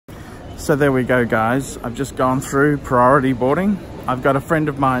So there we go, guys. I've just gone through priority boarding. I've got a friend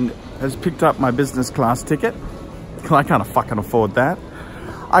of mine has picked up my business class ticket. I can't fucking afford that.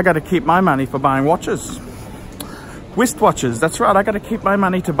 I got to keep my money for buying watches. Wristwatches, that's right. I got to keep my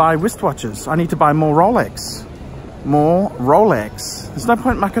money to buy wristwatches. I need to buy more Rolex. More Rolex. There's no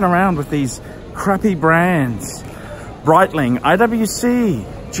point mucking around with these crappy brands. Breitling,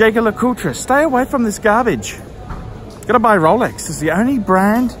 IWC, ArchieLuxury. Stay away from this garbage. Got to buy Rolex. It's the only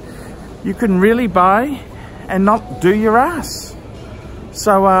brand you can really buy and not do your ass.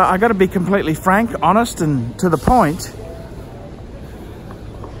 So I got to be completely frank, honest, and to the point.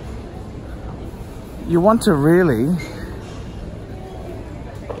 You want to really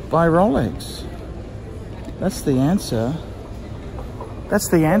buy Rolex. That's the answer. That's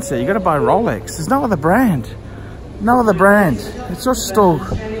the answer. You got to buy Rolex. There's no other brand. No other brand. It's just all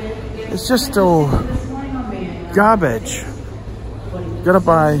garbage. You got to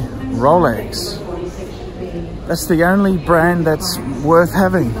buy Rolex. That's the only brand that's worth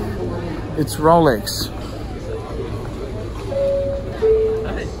having. It's Rolex.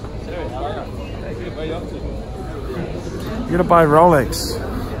 You gotta buy Rolex.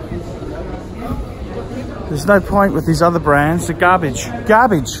 There's no point with these other brands. They're garbage.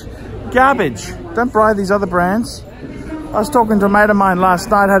 Garbage. Garbage. Don't buy these other brands. I was talking to a mate of mine last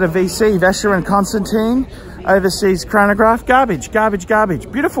night, had a VC, Vasher and Constantine, overseas chronograph. Garbage, garbage,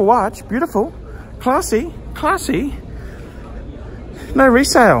 garbage. Beautiful watch, beautiful. Classy, classy. No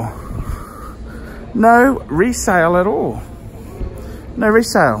resale. No resale at all. No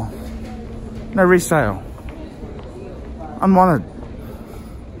resale. No resale. Unwanted.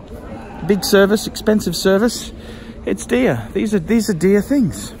 Big service, expensive service. It's dear. These are dear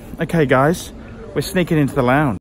things. Okay, guys, we're sneaking into the lounge.